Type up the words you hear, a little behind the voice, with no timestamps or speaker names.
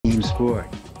Record.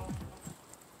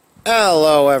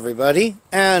 Hello everybody,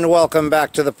 and welcome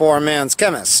back to the Poor Man's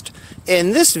Chemist.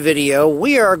 In this video,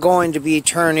 we are going to be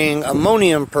turning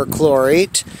ammonium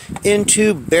perchlorate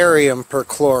into barium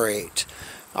perchlorate.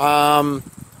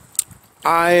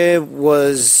 I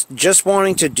was just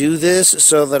wanting to do this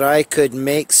so that I could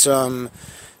make some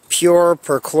pure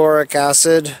perchloric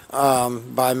acid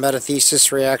by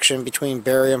metathesis reaction between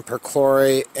barium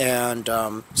perchlorate and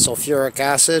sulfuric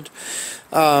acid.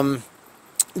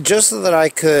 Just so that I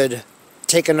could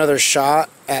take another shot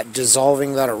at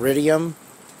dissolving that iridium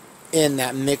in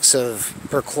that mix of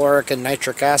perchloric and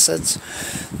nitric acids.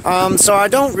 So I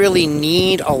don't really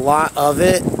need a lot of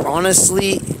it.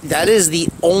 Honestly, that is the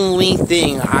only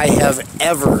thing I have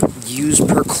ever used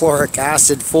perchloric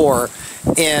acid for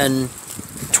in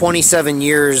 27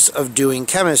 years of doing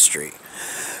chemistry.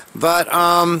 But,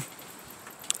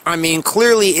 I mean,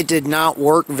 clearly it did not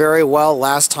work very well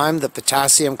last time. The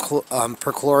potassium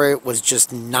perchlorate was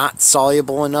just not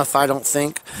soluble enough, I don't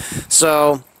think.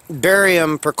 So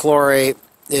barium perchlorate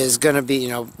is going to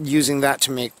be, using that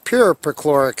to make pure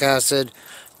perchloric acid.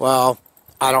 Well,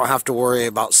 I don't have to worry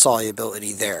about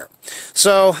solubility there.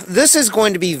 So this is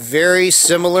going to be very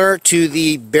similar to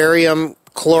the barium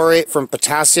chlorate from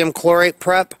potassium chlorate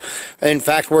prep. In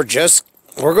fact, we're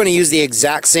going to use the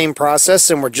exact same process,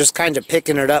 and we're just kind of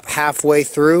picking it up halfway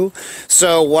through.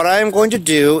 So what I'm going to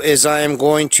do is I am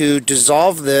going to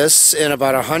dissolve this in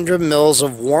about 100 mils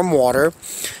of warm water.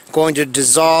 Going to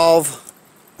dissolve,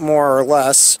 more or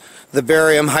less, the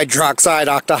barium hydroxide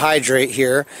octahydrate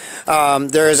here.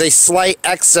 There is a slight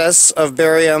excess of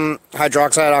barium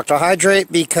hydroxide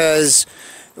octahydrate because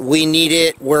we need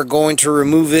it. We're going to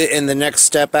remove it in the next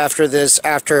step after this,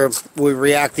 after we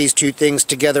react these two things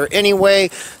together anyway.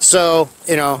 So,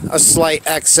 a slight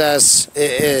excess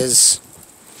is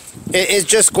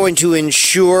just going to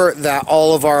ensure that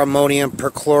all of our ammonium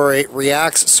perchlorate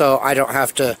reacts, so I don't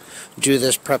have to do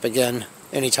this prep again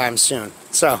anytime soon.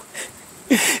 So,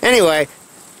 anyway,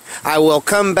 I will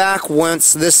come back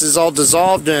once this is all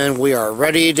dissolved and we are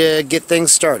ready to get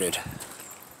things started.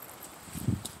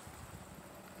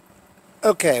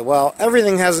 Okay, well,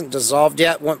 everything hasn't dissolved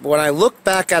yet. When I look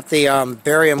back at the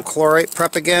barium chlorate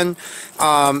prep again,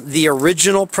 the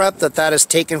original prep that is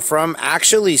taken from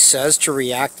actually says to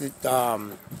react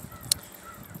the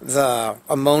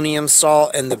ammonium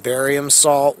salt and the barium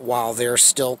salt while they're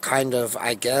still kind of,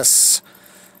 I guess,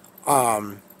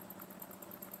 in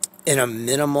a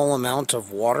minimal amount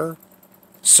of water.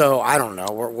 So, I don't know.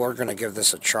 We're going to give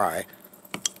this a try.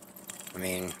 I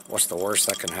mean, what's the worst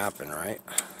that can happen, right?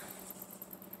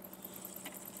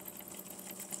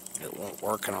 It won't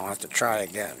work and I'll have to try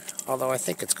again. Although I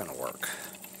think it's going to work.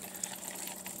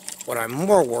 What I'm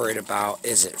more worried about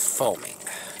is it foaming,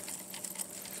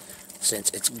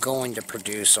 since it's going to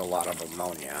produce a lot of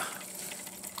ammonia.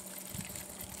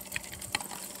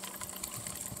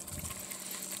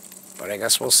 But I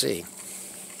guess we'll see.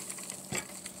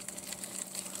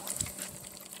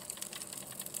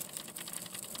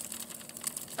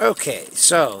 Okay,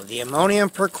 so the ammonium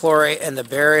perchlorate and the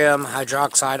barium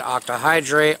hydroxide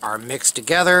octahydrate are mixed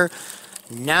together.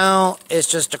 Now it's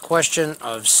just a question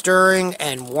of stirring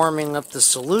and warming up the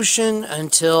solution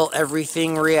until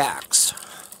everything reacts.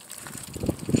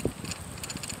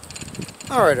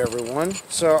 Alright everyone,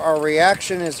 so our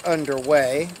reaction is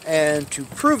underway, and to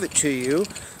prove it to you,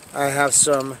 I have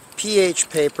some pH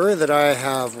paper that I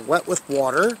have wet with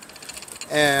water,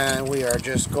 and we are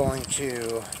just going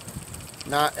to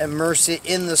not immerse it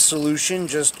in the solution,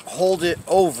 just hold it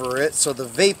over it so the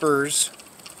vapors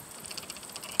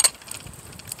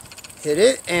hit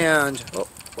it, and oh,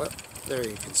 well, there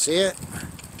you can see it.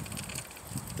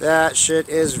 That shit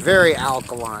is very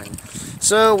alkaline.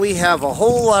 So we have a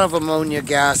whole lot of ammonia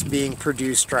gas being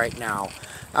produced right now.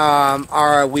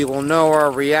 We will know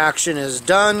our reaction is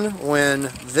done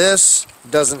when this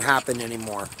doesn't happen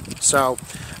anymore. So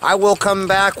I will come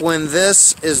back when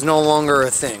this is no longer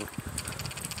a thing.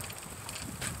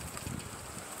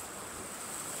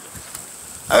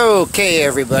 Okay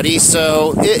everybody,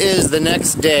 so it is the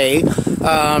next day.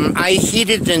 I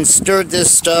heated and stirred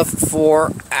this stuff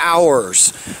for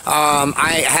hours.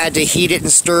 I had to heat it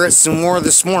and stir it some more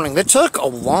this morning. That took a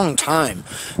long time,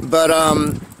 but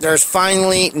there's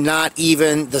finally not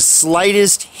even the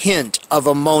slightest hint of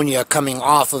ammonia coming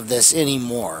off of this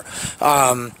anymore.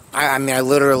 I mean, I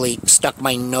literally stuck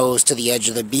my nose to the edge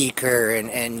of the beaker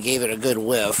and gave it a good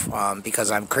whiff,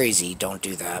 because I'm crazy. Don't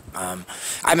do that.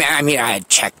 I mean, I had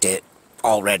checked it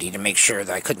already to make sure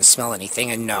that I couldn't smell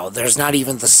anything, and no, there's not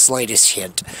even the slightest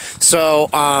hint. So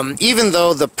even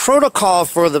though the protocol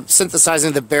for the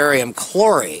synthesizing the barium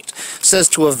chlorate says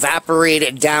to evaporate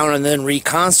it down and then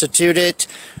reconstitute it,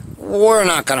 we're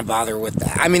not going to bother with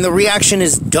that. I mean, the reaction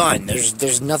is done.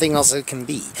 There's nothing else it can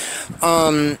be.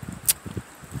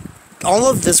 All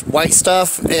of this white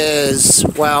stuff is,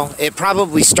 well, it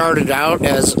probably started out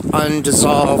as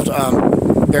undissolved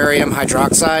barium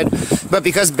hydroxide, but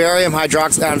because barium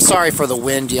hydroxide, I'm sorry for the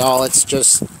wind, y'all, it's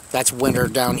just, that's winter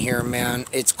down here, man.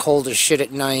 It's cold as shit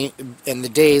at night, and the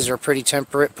days are pretty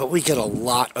temperate, but we get a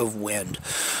lot of wind.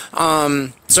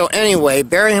 So anyway,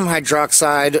 barium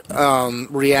hydroxide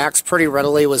reacts pretty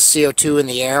readily with CO2 in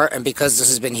the air, and because this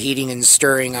has been heating and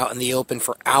stirring out in the open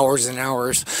for hours and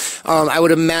hours, I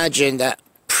would imagine that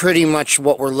pretty much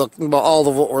what we're looking, well, all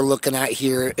of what we're looking at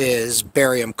here is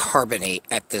barium carbonate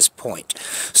at this point.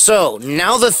 So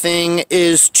now the thing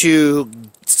is to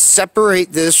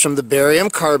separate this from the barium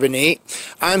carbonate.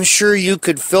 I'm sure you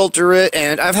could filter it,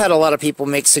 and I've had a lot of people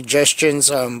make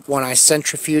suggestions when I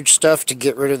centrifuge stuff to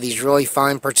get rid of these really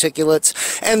fine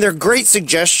particulates, and they're great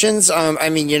suggestions. I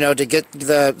mean, you know, to get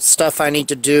the stuff I need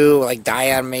to do, like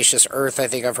diatomaceous earth, I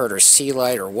think I've heard, or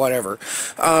sealite or whatever,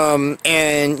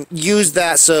 and use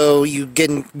that so you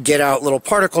get out little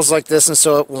particles like this, and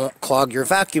so it won't clog your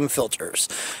vacuum filters.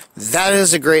 That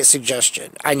is a great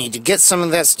suggestion. I need to get some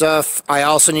of that stuff. I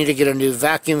also need to get a new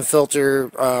vacuum filter,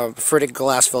 Fritic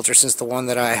glass filter, since the one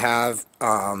that I have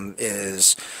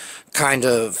is kind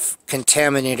of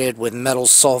contaminated with metal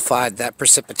sulfide that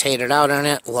precipitated out on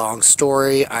it. Long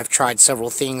story. I've tried several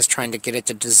things trying to get it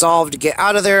to dissolve to get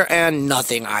out of there, and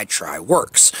nothing I try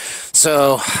works.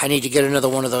 So I need to get another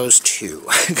one of those too.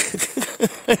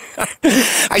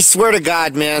 I swear to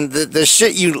God, man, the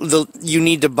shit you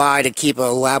need to buy to keep a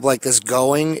lab like this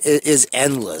going is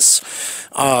endless.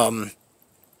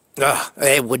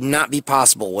 It would not be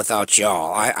possible without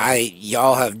y'all.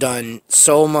 Y'all have done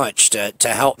so much to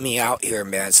help me out here,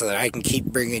 man, so that I can keep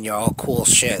bringing y'all cool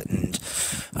shit, and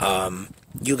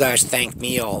you guys thank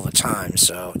me all the time,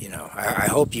 so, you know, I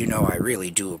hope you know I really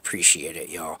do appreciate it,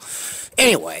 y'all.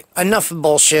 Anyway, enough of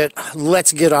bullshit.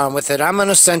 Let's get on with it. I'm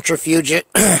gonna centrifuge it,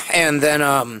 and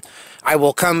then, I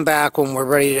will come back when we're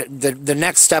ready to, the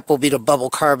next step will be to bubble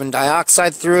carbon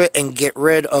dioxide through it and get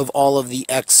rid of all of the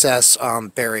excess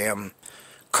barium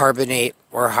carbonate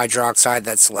or hydroxide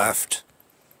that's left.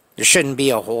 There shouldn't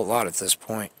be a whole lot at this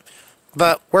point.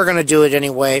 But we're going to do it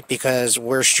anyway because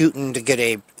we're shooting to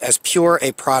get as pure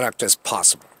a product as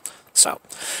possible. So,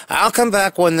 I'll come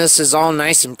back when this is all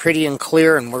nice and pretty and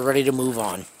clear and we're ready to move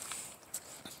on.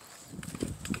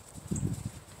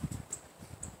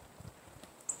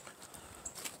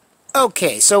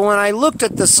 Okay, so when I looked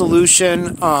at the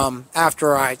solution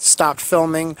after I stopped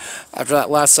filming, after that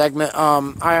last segment,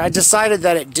 I decided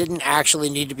that it didn't actually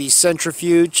need to be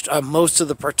centrifuged. Most of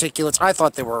the particulates, I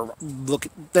thought they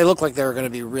looked like they were going to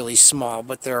be really small,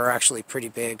 but they're actually pretty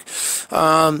big.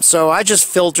 So I just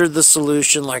filtered the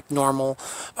solution like normal.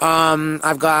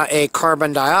 I've got a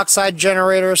carbon dioxide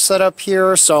generator set up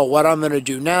here, so what I'm going to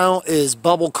do now is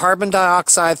bubble carbon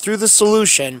dioxide through the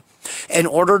solution in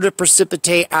order to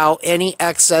precipitate out any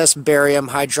excess barium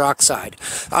hydroxide.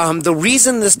 The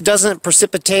reason this doesn't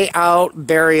precipitate out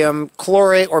barium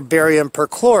chlorate or barium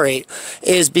perchlorate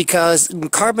is because when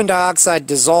carbon dioxide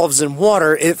dissolves in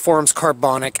water, it forms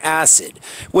carbonic acid,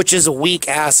 which is a weak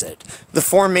acid. The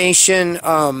formation,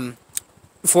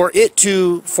 for it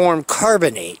to form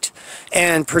carbonate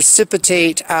and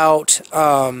precipitate out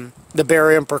the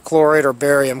barium perchlorate or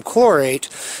barium chlorate,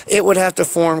 it would have to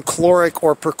form chloric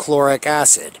or perchloric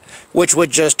acid, which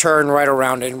would just turn right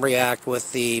around and react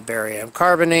with the barium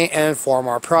carbonate and form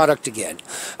our product again.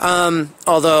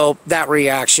 Although that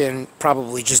reaction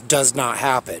probably just does not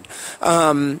happen.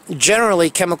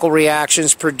 Generally, chemical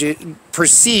reactions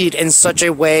proceed in such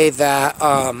a way that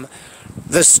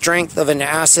the strength of an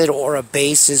acid or a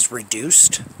base is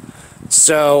reduced.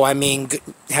 So, I mean,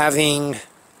 having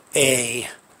a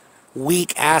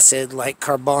weak acid like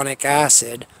carbonic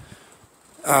acid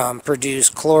produce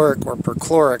chloric or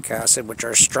perchloric acid, which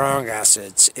are strong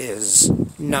acids, is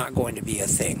not going to be a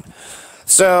thing.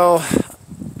 So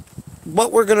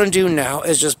what we're going to do now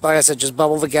is just, like I said, just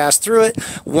bubble the gas through it.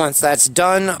 Once that's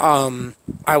done,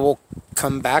 I will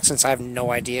come back, since I have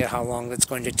no idea how long that's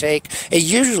going to take. It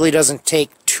usually doesn't take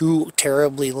too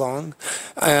terribly long,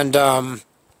 and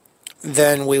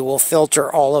then we will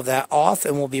filter all of that off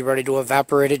and we'll be ready to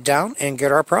evaporate it down and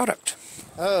get our product.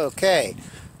 Okay,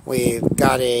 we've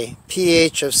got a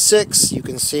pH of 6. You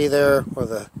can see there where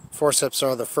the forceps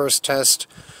are, the first test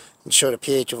It showed a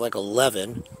pH of like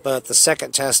 11, but the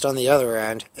second test on the other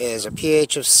end is a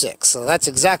pH of 6. So that's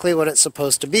exactly what it's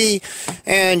supposed to be,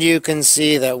 and you can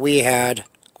see that we had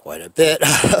quite a bit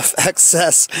of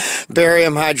excess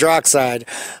barium hydroxide.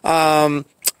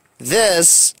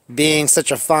 This, being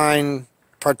such a fine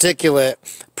particulate,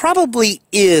 probably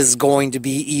is going to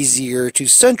be easier to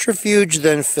centrifuge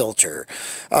than filter.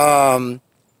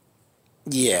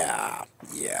 Yeah.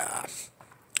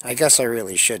 I guess I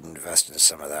really should invest in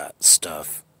some of that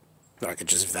stuff. I could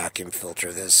just vacuum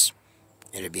filter this.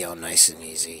 It'd be all nice and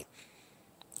easy.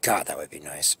 God, that would be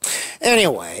nice.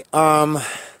 Anyway, I'm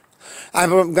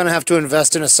going to have to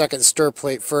invest in a second stir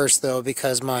plate first, though,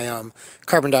 because my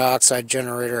carbon dioxide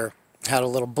generator had a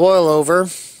little boil over.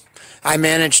 I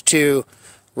managed to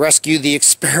rescue the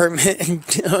experiment and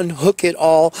unhook it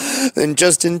all, and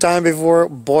just in time before it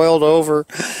boiled over.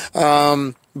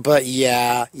 But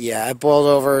yeah, it boiled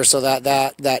over, so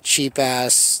that cheap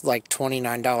ass like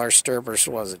 $29 stir, or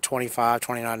was it $25,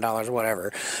 $29,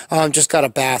 whatever, just got a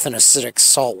bath in acidic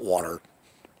salt water.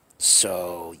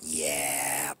 So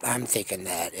yeah, I'm thinking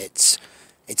that it's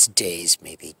days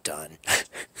maybe done.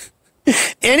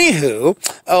 Anywho,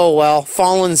 oh well,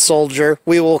 fallen soldier,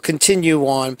 we will continue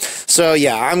on. So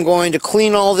yeah, I'm going to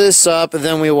clean all this up, and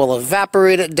then we will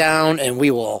evaporate it down, and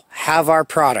we will have our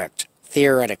product,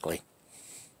 theoretically.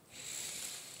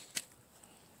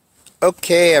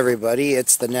 Okay, everybody,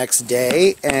 it's the next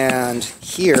day, and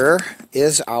here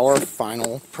is our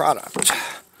final product.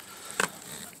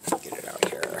 Get it out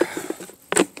here.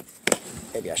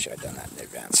 Maybe I should have done that in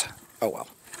advance. Oh well.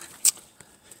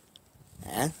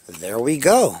 And there we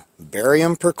go.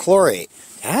 Barium perchlorate.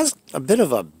 It has a bit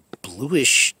of a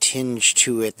bluish tinge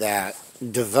to it that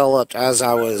developed as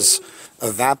I was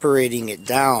evaporating it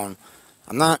down.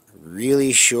 I'm not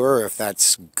really sure if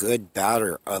that's good, bad,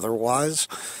 or otherwise.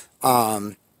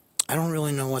 I don't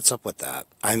really know what's up with that.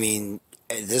 I mean,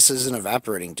 this is an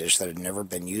evaporating dish that had never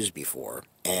been used before,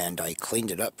 and I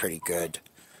cleaned it up pretty good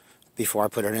before I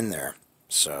put it in there.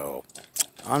 So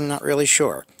I'm not really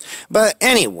sure. But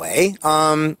anyway,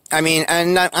 I mean,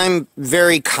 and I'm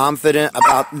very confident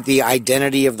about the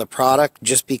identity of the product,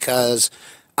 just because,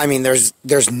 I mean,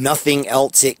 there's nothing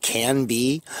else it can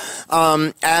be.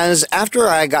 As after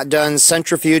I got done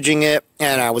centrifuging it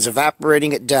and I was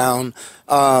evaporating it down,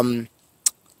 a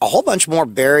whole bunch more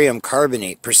barium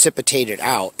carbonate precipitated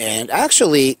out, and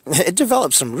actually it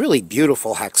developed some really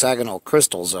beautiful hexagonal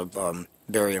crystals of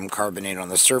barium carbonate on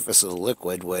the surface of the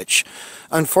liquid, which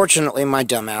unfortunately my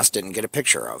dumbass didn't get a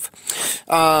picture of.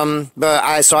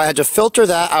 So I had to filter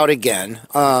that out again,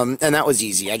 and that was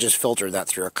easy. I just filtered that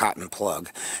through a cotton plug,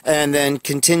 and then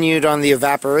continued on the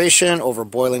evaporation over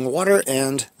boiling water,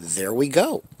 and there we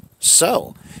go.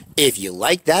 So, if you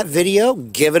liked that video,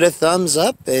 give it a thumbs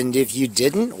up, and if you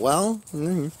didn't, well,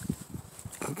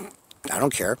 I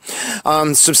don't care.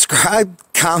 Subscribe,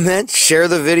 comment, share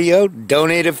the video,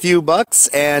 donate a few bucks,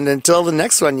 and until the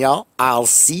next one, y'all, I'll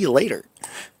see you later.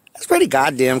 That's pretty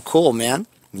goddamn cool, man.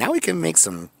 Now we can make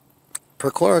some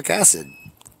perchloric acid,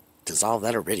 dissolve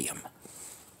that iridium.